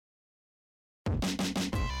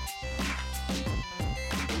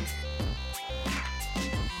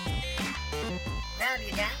up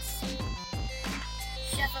your guns,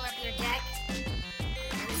 shuffle up your deck,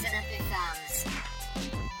 loosen up your thumbs.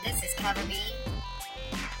 This is Cover B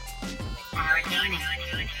with Power Gaming.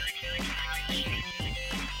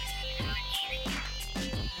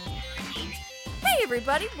 Hey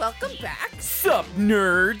everybody, welcome back. Sup,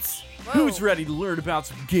 nerds? Whoa. Who's ready to learn about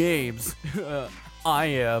some games? I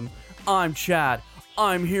am. I'm Chad.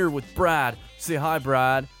 I'm here with Brad. Say hi,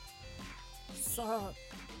 Brad. Sup?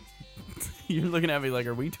 You're looking at me like,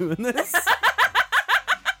 are we doing this?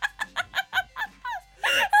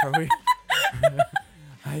 Are we?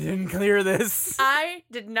 I didn't clear this. I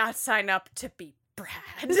did not sign up to be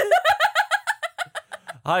Brad.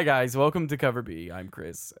 Hi, guys. Welcome to Cover B. I'm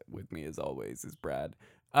Chris. With me, as always, is Brad.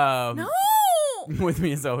 No! With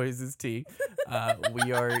me, as always, is T.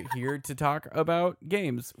 We are here to talk about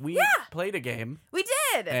games. We played a game We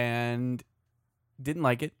did! and didn't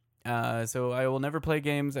like it. So I will never play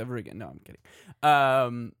games ever again. No, I'm kidding.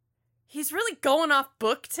 He's really going off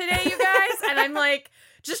book today, you guys, and I'm like,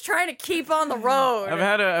 just trying to keep on the road.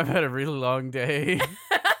 I've had a really long day,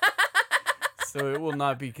 so it will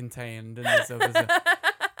not be contained in this episode.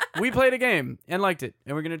 We played a game and liked it,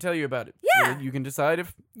 and we're going to tell you about it. Yeah. You can decide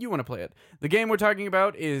if you want to play it. The game we're talking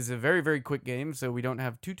about is a very, very quick game, so we don't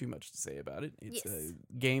have too much to say about it. It's Yes. a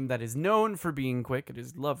game that is known for being quick. It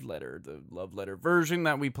is Love Letter. The Love Letter version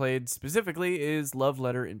that we played specifically is Love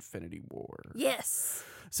Letter Infinity War. Yes.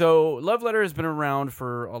 So Love Letter has been around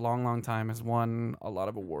for a long, long time, has won a lot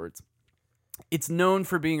of awards. It's known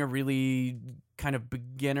for being a really kind of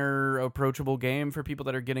beginner approachable game for people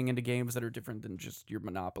that are getting into games that are different than just your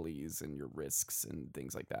monopolies and your risks and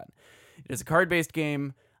things like that. It is a card-based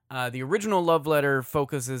game. The original Love Letter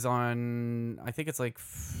focuses on, I think it's like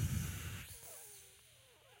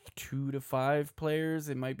 2 to 5 players.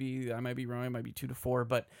 It might be, I might be wrong, it might be 2 to 4,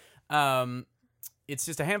 but it's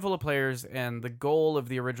just a handful of players, and the goal of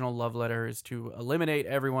the original Love Letter is to eliminate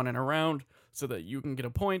everyone in a round so that you can get a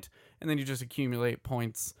point, and then you just accumulate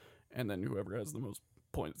points, and then whoever has the most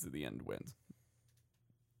points at the end wins.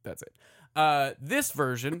 That's it. This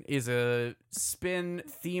version is a spin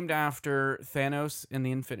themed after Thanos in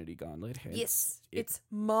the Infinity Gauntlet. Hence, Yes. It's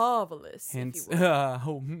marvelous. Hence, if you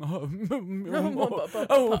will.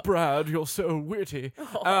 oh, Brad, you're so witty.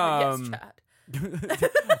 Oh, yes, Chad.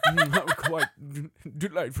 Quite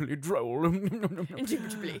delightfully droll.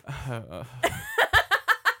 Indubitably.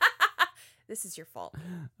 This is your fault.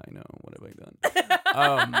 I know. What have I done?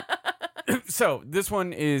 So this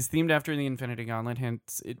one is themed after the Infinity Gauntlet,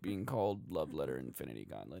 hence it being called Love Letter Infinity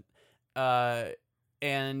Gauntlet.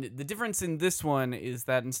 And the difference in this one is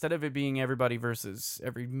that instead of it being everybody versus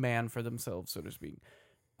every man for themselves, so to speak,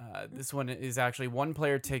 this one is actually one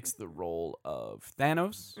player takes the role of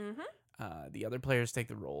Thanos. Mm-hmm. The other players take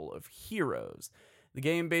the role of heroes. The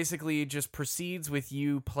game basically just proceeds with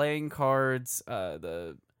you playing cards.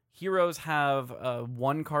 The heroes have a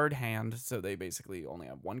 1-card hand, so they basically only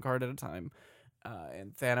have 1 card at a time.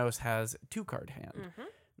 And Thanos has 2-card hand. Mm-hmm.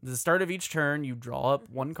 At the start of each turn, you draw up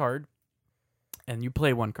 1 card, and you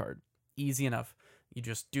play 1 card. Easy enough. You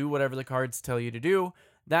just do whatever the cards tell you to do.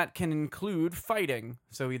 That can include fighting.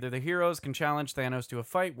 So either the heroes can challenge Thanos to a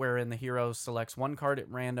fight, wherein the hero selects 1 card at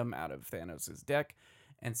random out of Thanos' deck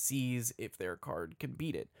and sees if their card can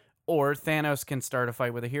beat it. Or Thanos can start a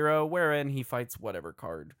fight with a hero, wherein he fights whatever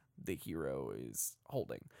card the hero is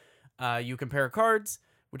holding. You compare cards.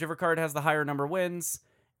 Whichever card has the higher number wins,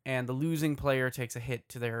 and the losing player takes a hit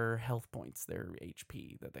to their health points, their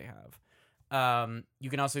HP that they have. You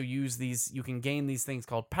can also use these, you can gain these things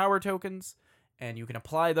called power tokens, and you can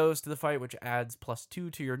apply those to the fight, which adds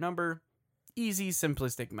 +2 to your number. Easy,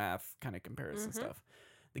 simplistic math kind of comparison stuff.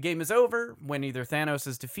 The game is over when either Thanos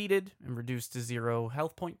is defeated and reduced to 0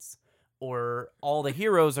 health points, or all the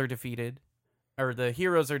heroes are defeated, or the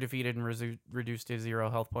heroes are defeated and reduced to 0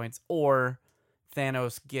 health points, or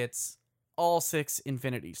Thanos gets all 6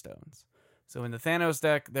 Infinity Stones. So in the Thanos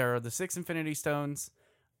deck, there are the 6 Infinity Stones.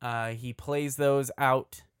 He plays those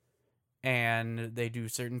out, and they do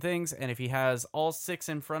certain things. And if he has all 6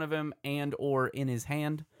 in front of him and or in his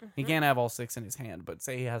hand, he can't have all 6 in his hand, but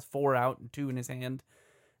say he has 4 out and 2 in his hand,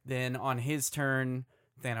 then on his turn,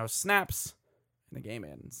 Thanos snaps, and the game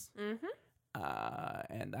ends.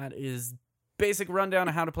 And that is basic rundown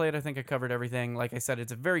of how to play it. I think I covered everything. Like I said,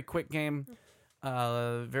 it's a very quick game.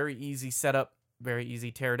 Very easy setup, very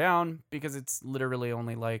easy tear down, because it's literally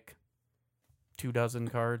only like 2 dozen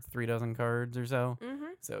cards, 3 dozen cards or so.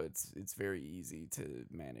 So it's very easy to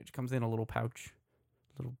manage. Comes in a little pouch,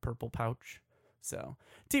 little purple pouch. So,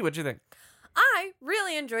 T, what'd you think? I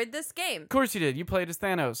really enjoyed this game. Of course you did. You played as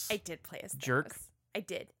Thanos. I did play as Thanos. Jerk. I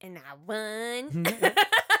did, and I won.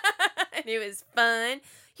 It was fun.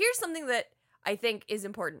 Here's something that I think is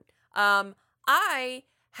important. I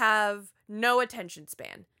have no attention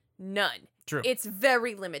span. None. True. It's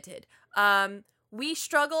very limited. We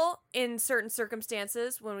struggle in certain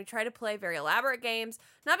circumstances when we try to play very elaborate games,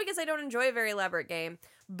 not because I don't enjoy a very elaborate game,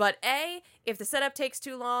 but A, if the setup takes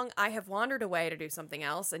too long, I have wandered away to do something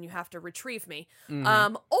else and you have to retrieve me.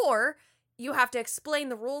 Or you have to explain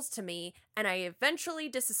the rules to me and I eventually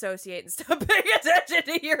disassociate and stop paying attention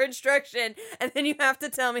to your instruction, and then you have to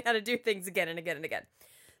tell me how to do things again and again and again.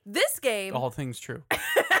 This game... All things true.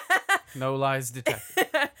 No lies detected.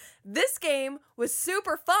 This game was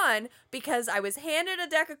super fun because I was handed a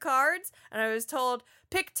deck of cards and I was told,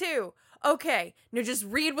 pick 2. Okay, now just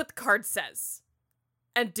read what the card says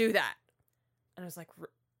and do that. And I was like,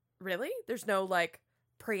 really? There's no like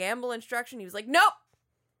preamble instruction? He was like, nope,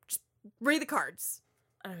 just read the cards.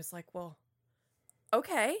 And I was like, well,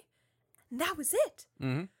 okay. And that was it.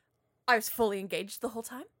 Mm-hmm. I was fully engaged the whole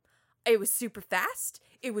time. It was super fast.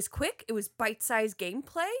 It was quick. It was bite-sized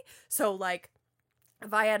gameplay. So, like,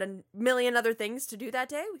 if I had a million other things to do that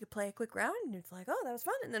day, we could play a quick round, and it's like, oh, that was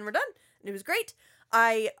fun, and then we're done. And it was great.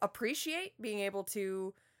 I appreciate being able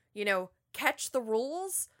to, you know, catch the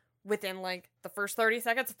rules within, like, the first 30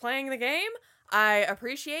 seconds of playing the game. I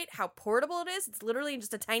appreciate how portable it is. It's literally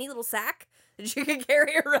just a tiny little sack that you can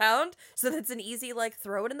carry around, so that's an easy, like,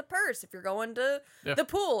 throw it in the purse if you're going to the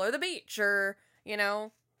pool or the beach or, you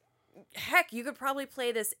know... Heck, you could probably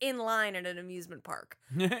play this in line at an amusement park.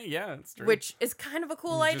 Yeah, that's true. Which is kind of a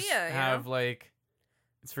cool idea. Just have like,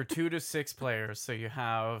 it's for 2 to 6 players, so you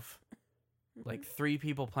have like 3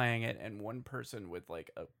 people playing it and 1 person with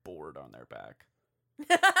like a board on their back.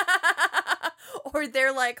 Or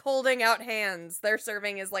they're like holding out hands. They're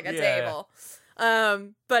serving as like a table.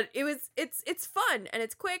 But it's fun and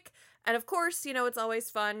it's quick. And of course, you know, it's always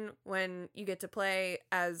fun when you get to play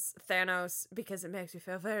as Thanos because it makes you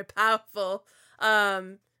feel very powerful.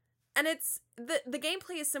 And it's the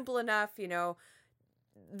gameplay is simple enough, you know,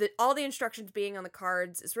 all the instructions being on the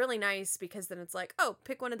cards is really nice because then it's like, oh,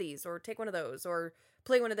 pick one of these or take one of those or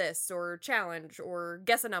play one of this or challenge or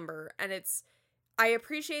guess a number. And I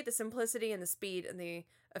appreciate the simplicity and the speed and the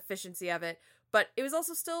efficiency of it. But it was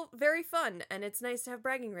also still very fun, and it's nice to have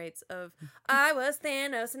bragging rates of, I was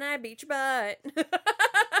Thanos and I beat your butt.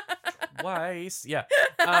 Twice. Yeah.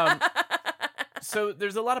 So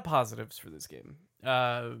there's a lot of positives for this game.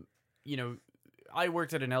 You know, I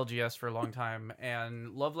worked at an LGS for a long time,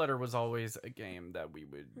 and Love Letter was always a game that we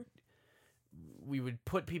would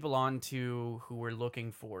put people onto who were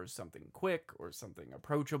looking for something quick or something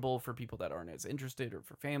approachable for people that aren't as interested, or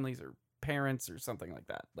for families or parents or something like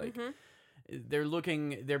that. Like... Mm-hmm.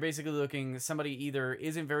 They're basically looking, somebody either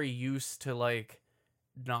isn't very used to like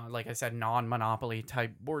I said, non-Monopoly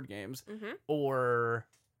type board games, or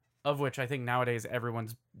of which I think nowadays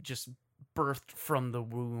everyone's just birthed from the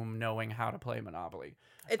womb knowing how to play Monopoly.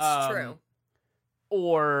 It's true.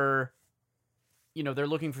 Or, you know, they're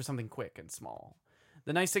looking for something quick and small.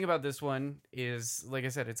 The nice thing about this one is, like I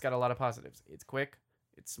said, it's got a lot of positives. It's quick,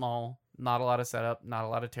 it's small, not a lot of setup, not a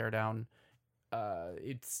lot of teardown.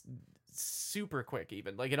 It's super quick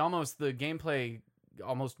even. Like, the gameplay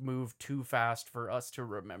almost moved too fast for us to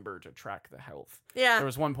remember to track the health. Yeah. There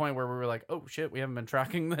was one point where we were like, oh shit, we haven't been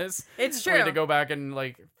tracking this. It's true. We had to go back and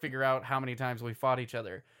like figure out how many times we fought each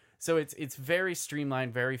other. So it's very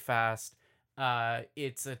streamlined, very fast.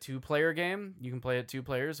 It's a 2-player game. You can play it 2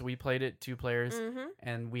 players. We played it 2 players,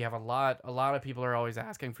 and we have a lot of people are always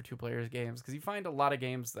asking for 2-player games because you find a lot of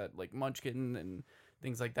games that like Munchkin and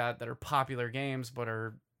things like that are popular games but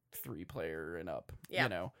are 3-player and up. You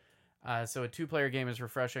know, so a 2-player game is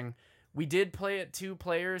refreshing. We did play it 2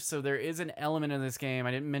 players, so there is an element in this game.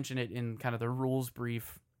 I didn't mention it in kind of the rules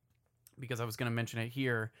brief because I was going to mention it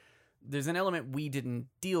here. There's an element we didn't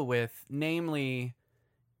deal with, namely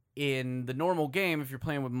in the normal game, if you're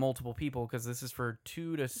playing with multiple people, because this is for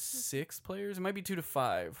 2 to 6 players, it might be 2 to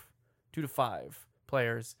 5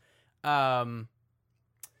 players.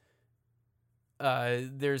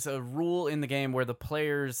 There's a rule in the game where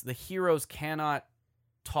the heroes cannot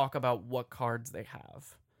talk about what cards they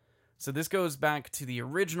have. So this goes back to the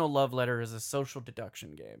original Love Letter as a social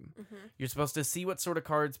deduction game. You're supposed to see what sort of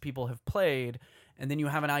cards people have played, and then you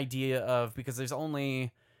have an idea of, because there's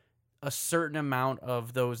only a certain amount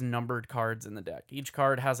of those numbered cards in the deck. Each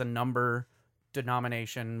card has a number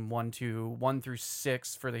denomination, 1 through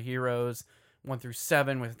 6 for the heroes, 1 through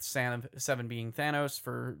 7, with 7 being Thanos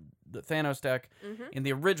for the Thanos deck. In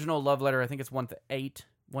the original Love Letter, I think it's 1 to 8.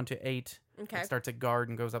 Okay. It starts at guard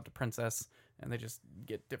and goes up to princess, and they just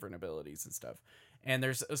get different abilities and stuff. And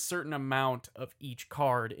there's a certain amount of each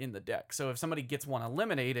card in the deck. So if somebody gets one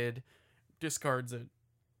eliminated, discards it,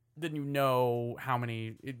 then you know how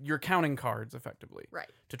many you're counting cards effectively. Right.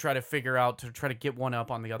 To try to figure out, to try to get one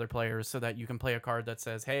up on the other players so that you can play a card that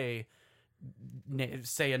says, hey,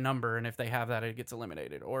 say a number, and if they have that, it gets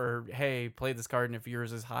eliminated. Or, hey, play this card, and if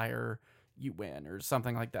yours is higher, you win, or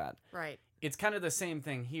something like that. Right. It's kind of the same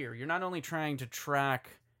thing here. You're not only trying to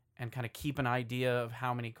track and kind of keep an idea of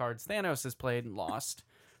how many cards Thanos has played and lost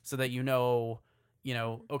so that you know,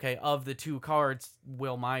 okay, of the 2 cards,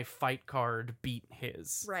 will my fight card beat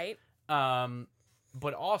his? Right.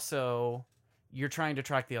 But also, you're trying to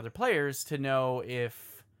track the other players to know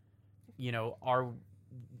if,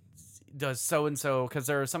 does so-and-so, because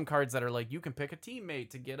there are some cards that are like, you can pick a teammate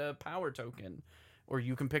to get a power token, or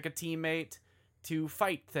you can pick a teammate to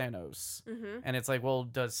fight Thanos. Mm-hmm. And it's like, well,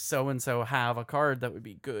 does so-and-so have a card that would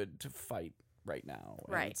be good to fight right now?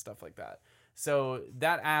 And right. stuff like that. So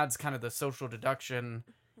that adds kind of the social deduction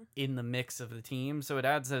in the mix of the team. So it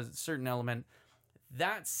adds a certain element.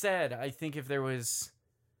 That said, I think if there was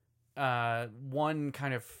one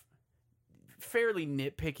kind of fairly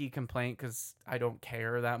nitpicky complaint, because I don't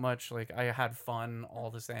care that much. Like, I had fun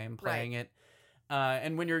all the same playing it.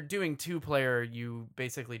 And when you're doing 2-player, you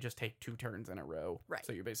basically just take 2 turns in a row. Right.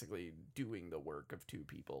 So you're basically doing the work of 2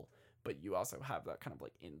 people, but you also have that kind of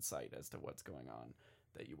like insight as to what's going on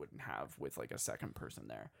that you wouldn't have with like a second person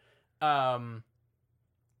there.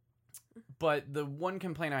 But the one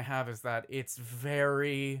complaint I have is that it's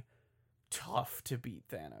very tough to beat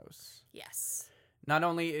Thanos. Yes. Not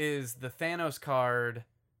only is the Thanos card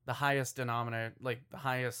the highest denominator, like the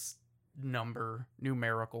highest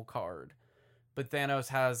numerical card, but Thanos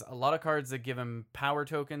has a lot of cards that give him power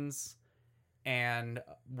tokens, and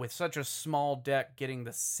with such a small deck, getting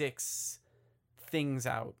the 6 things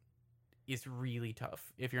out is really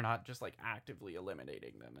tough if you're not just like actively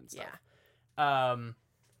eliminating them and stuff. Yeah.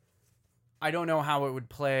 I don't know how it would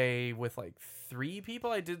play with like 3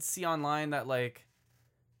 people. I did see online that like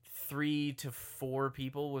 3 to 4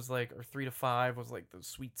 people was like, or 3 to 5 was like the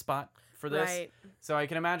sweet spot for this. Right. So I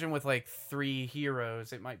can imagine with like 3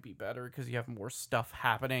 heroes, it might be better because you have more stuff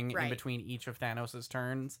happening in between each of Thanos'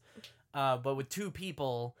 turns. But with 2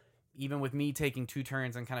 people, even with me taking 2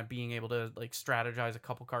 turns and kind of being able to like strategize a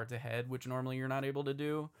couple cards ahead, which normally you're not able to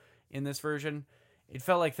do in this version, it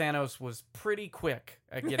felt like Thanos was pretty quick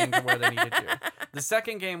at getting to where they needed to. The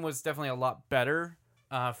second game was definitely a lot better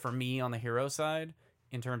for me on the hero side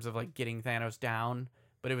in terms of like getting Thanos down,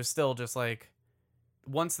 but it was still just like,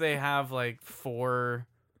 once they have like 4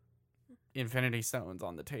 Infinity Stones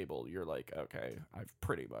on the table, you're like, okay, I've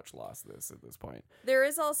pretty much lost this at this point. There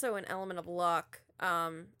is also an element of luck.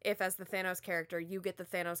 If as the Thanos character, you get the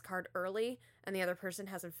Thanos card early and the other person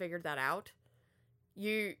hasn't figured that out,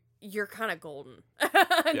 you're kind of golden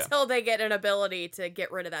until they get an ability to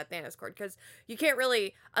get rid of that Thanos card. Because you can't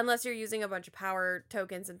really, unless you're using a bunch of power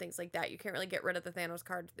tokens and things like that, you can't really get rid of the Thanos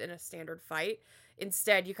card in a standard fight.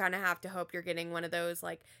 Instead, you kind of have to hope you're getting one of those,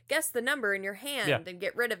 like, guess the number in your hand and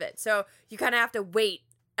get rid of it. So you kind of have to wait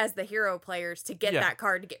as the hero players to get that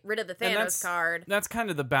card, to get rid of the Thanos card. That's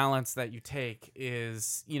kind of the balance that you take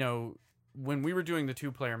is, when we were doing the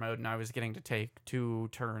 2-player mode and I was getting to take 2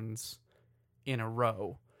 turns in a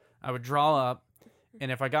row, I would draw up,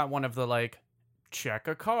 and if I got one of the, like, check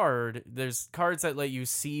a card, there's cards that let you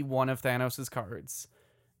see one of Thanos' cards.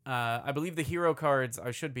 I believe the hero cards, I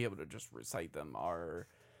should be able to just recite them, are...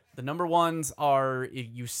 The number ones are, if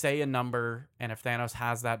you say a number, and if Thanos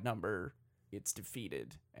has that number, it's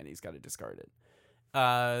defeated, and he's got to discard it.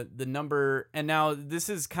 The number... And now, this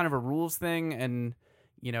is kind of a rules thing, and,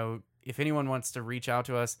 if anyone wants to reach out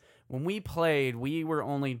to us, when we played, we were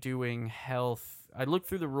only doing health. I looked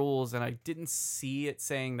through the rules and I didn't see it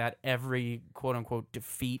saying that every quote unquote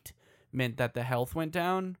defeat meant that the health went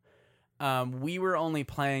down. We were only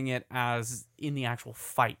playing it as in the actual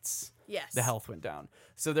fights. Yes. The health went down.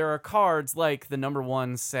 So there are cards like the number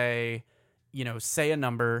one say a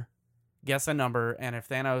number, guess a number. And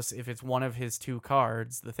if it's one of his 2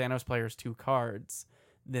 cards, the Thanos player's 2 cards,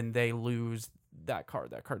 then they lose that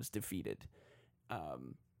card. That card is defeated.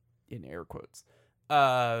 In air quotes. We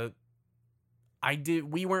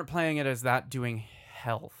weren't playing it as that doing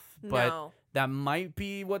health, but that might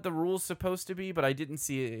be what the rule's supposed to be, but I didn't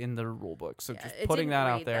see it in the rule book. So just putting that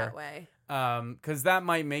out there. Because that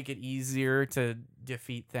might make it easier to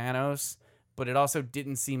defeat Thanos, but it also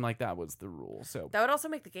didn't seem like that was the rule. So that would also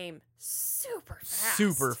make the game super fast.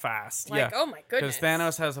 Super fast. Like, oh my goodness. Because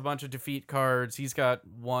Thanos has a bunch of defeat cards. He's got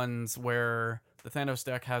ones where the Thanos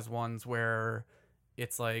deck has ones where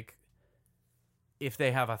it's like, if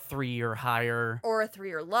they have a 3 or higher. Or a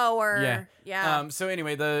 3 or lower. Yeah. So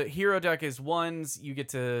anyway, the hero deck is 1s. You get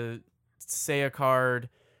to say a card.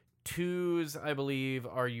 2s, I believe,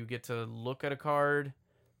 are you get to look at a card.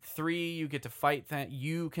 3, you get to fight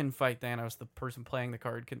you can fight Thanos. The person playing the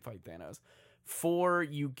card can fight Thanos. 4,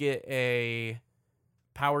 you get a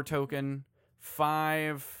power token.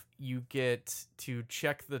 5, you get to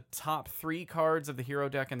check the top 3 cards of the hero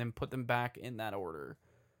deck and then put them back in that order,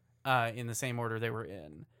 in the same order they were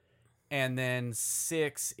in. And then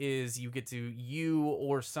 6 is you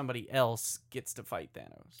or somebody else gets to fight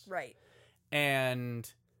Thanos. Right.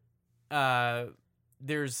 And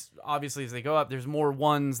there's obviously, as they go up, there's more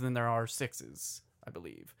 1s than there are 6s, I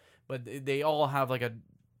believe. But they all have like a,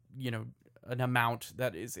 an amount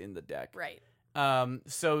that is in the deck. Right.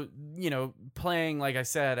 So, playing, like I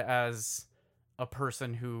said, as a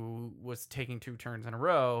person who was taking 2 turns in a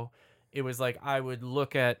row, it was like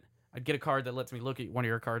I'd get a card that lets me look at one of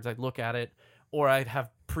your cards. I'd look at it, or I'd have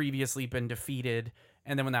previously been defeated.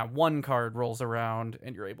 And then when that 1 card rolls around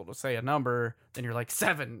and you're able to say a number, then you're like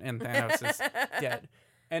 7 and Thanos is dead.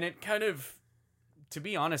 And it kind of, to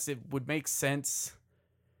be honest, it would make sense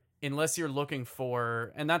unless you're looking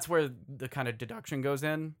for, and that's where the kind of deduction goes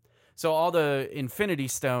in. So all the Infinity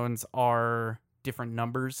Stones are different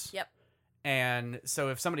numbers. Yep. And so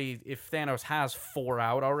if Thanos has 4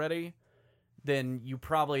 out already, then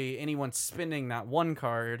anyone spinning that 1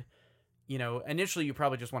 card, initially you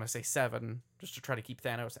probably just want to say 7 just to try to keep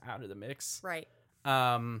Thanos out of the mix. Right.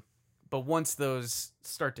 But once those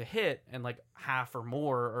start to hit and like half or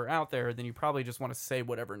more are out there, then you probably just want to say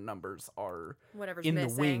whatever numbers are Whatever's in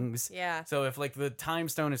missing. the wings. Yeah. So if like the Time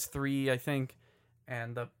Stone is 3, I think,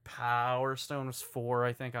 and the Power Stone was 4,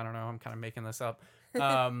 I think. I don't know. I'm kind of making this up.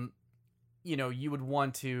 You would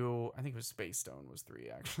want to, I think it was Space Stone was 3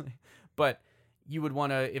 actually, but you would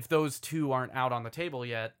want to, if those 2 aren't out on the table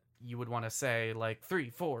yet, you would want to say like 3,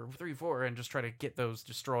 4, 3, 4, and just try to get those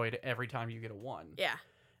destroyed every time you get a 1. Yeah.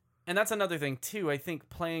 And that's another thing too. I think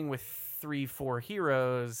playing with 3, 4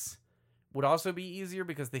 heroes would also be easier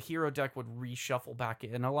because the hero deck would reshuffle back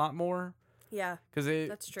in a lot more. Yeah. Because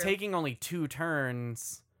that's true. Taking only 2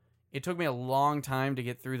 turns, it took me a long time to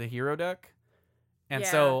get through the hero deck. And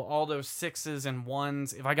so all those 6s and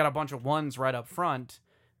 1s, if I got a bunch of 1s right up front,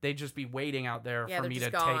 they'd just be waiting out there for me to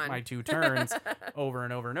take my 2 turns over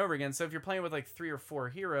and over and over again. So if you're playing with like 3 or 4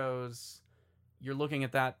 heroes, you're looking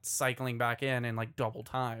at that cycling back in like double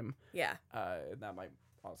time. Yeah. That might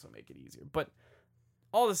also make it easier. But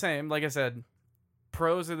all the same, like I said,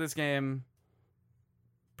 pros of this game,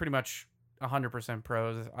 pretty much 100%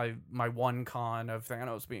 pros. My one con of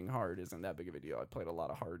Thanos being hard isn't that big of a deal. I played a lot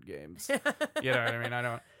of hard games. You know what I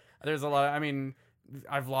mean? There's a lot.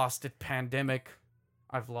 I've lost at Pandemic.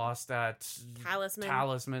 I've lost at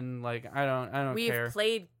Talisman. Like I don't care. We've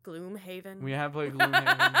played Gloomhaven. We have played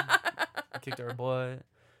Gloomhaven. Kicked our butt.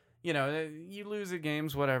 You lose at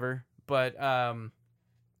games, whatever. But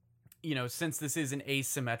since this is an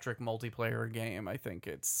asymmetric multiplayer game, I think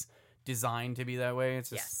it's designed to be that way. It's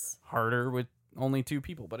just harder with only 2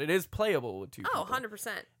 people, but it is playable with 2 people. 100%.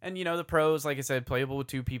 And the pros, like I said, playable with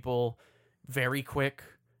 2 people, very quick,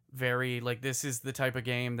 this is the type of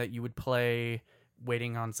game that you would play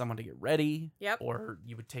waiting on someone to get ready. Yep. Or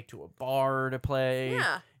you would take to a bar to play.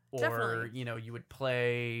 Yeah. Or, definitely. You would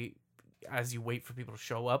play as you wait for people to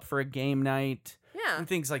show up for a game night. Yeah. And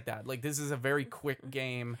things like that. Like, this is a very quick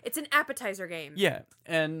game. It's an appetizer game. Yeah.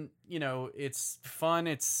 And, it's fun.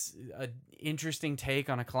 It's an interesting take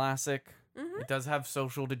on a classic. Mm-hmm. It does have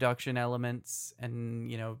social deduction elements.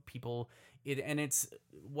 And, it's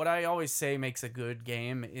what I always say makes a good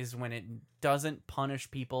game is when it doesn't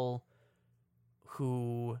punish people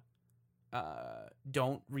who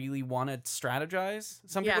don't really want to strategize.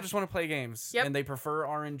 Some people just want to play games. Yep. And they prefer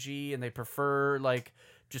RNG and they prefer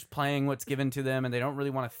just playing what's given to them, and they don't really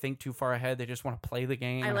want to think too far ahead. They just want to play the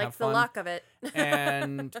game. I like the fun. luck of it.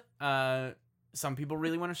 And some people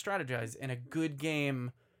really want to strategize, and a good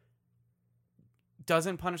game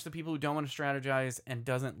doesn't punish the people who don't want to strategize and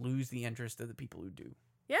doesn't lose the interest of the people who do.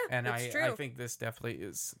 Yeah, and that's true. I think this definitely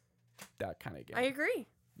is that kind of game. I agree.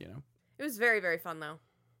 It was very, very fun though.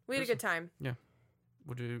 We had a good time. Yeah.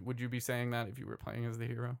 Would you be saying that if you were playing as the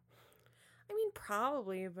hero?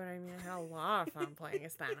 Probably, but I had a lot of fun playing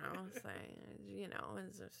as Thanos.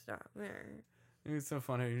 It's just It's so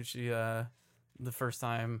funny. She the first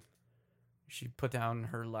time she put down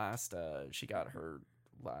her last she got her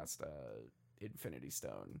last Infinity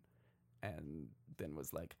Stone, and then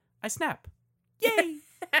was like, I snap. Yay.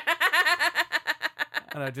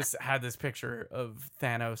 And I just had this picture of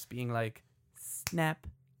Thanos being like, snap.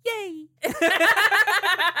 Yay.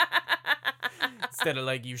 Instead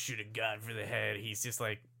of you should have gone for the head, he's just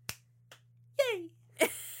like, yay.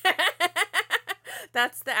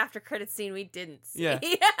 That's the after credit scene we didn't see. Yeah.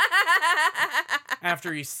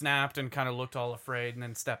 After he snapped and kind of looked all afraid and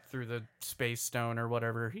then stepped through the space stone or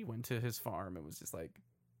whatever, he went to his farm. It was just like,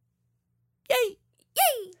 yay!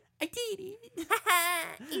 Yay! I did it!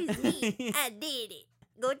 It's me. I did it.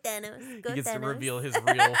 Go Thanos. Go He gets Thanos. to reveal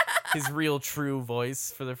his real true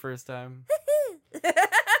voice for the first time.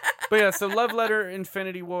 But yeah, so Love Letter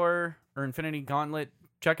Infinity War or Infinity Gauntlet,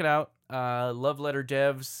 check it out. Love Letter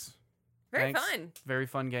devs. Very Thanks. fun. Very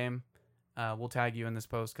fun game. We'll tag you in this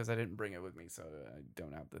post because I didn't bring it with me, so I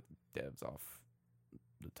don't have the devs off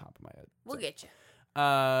the top of my head. We'll So. get you.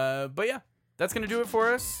 But yeah, that's going to do it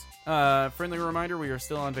for us. Friendly reminder, we are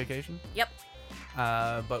still on vacation. Yep.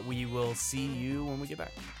 But we will see you when we get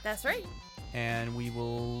back. That's right. And we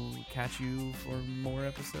will catch you for more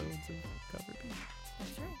episodes of Cover B.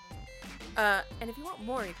 That's right. And if you want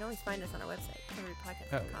more, you can always find us on our website,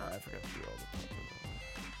 coverbpodcast.com. I forgot to do all the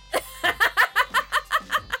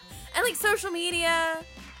And like social media,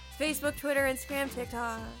 Facebook, Twitter, Instagram,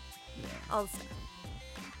 TikTok, yeah. all the stuff.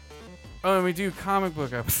 Oh, and we do comic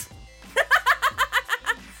book episodes.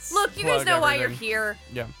 Look, you guys Plug know why you're everything. here.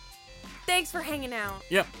 Yeah. Thanks for hanging out.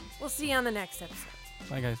 Yep. We'll see you on the next episode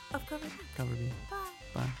Bye, guys. of Cover B. Cover B. Bye.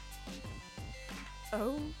 Bye.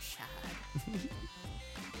 Oh, Chad.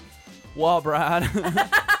 Well, Brad.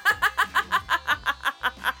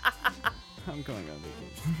 I'm going on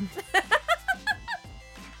vacation.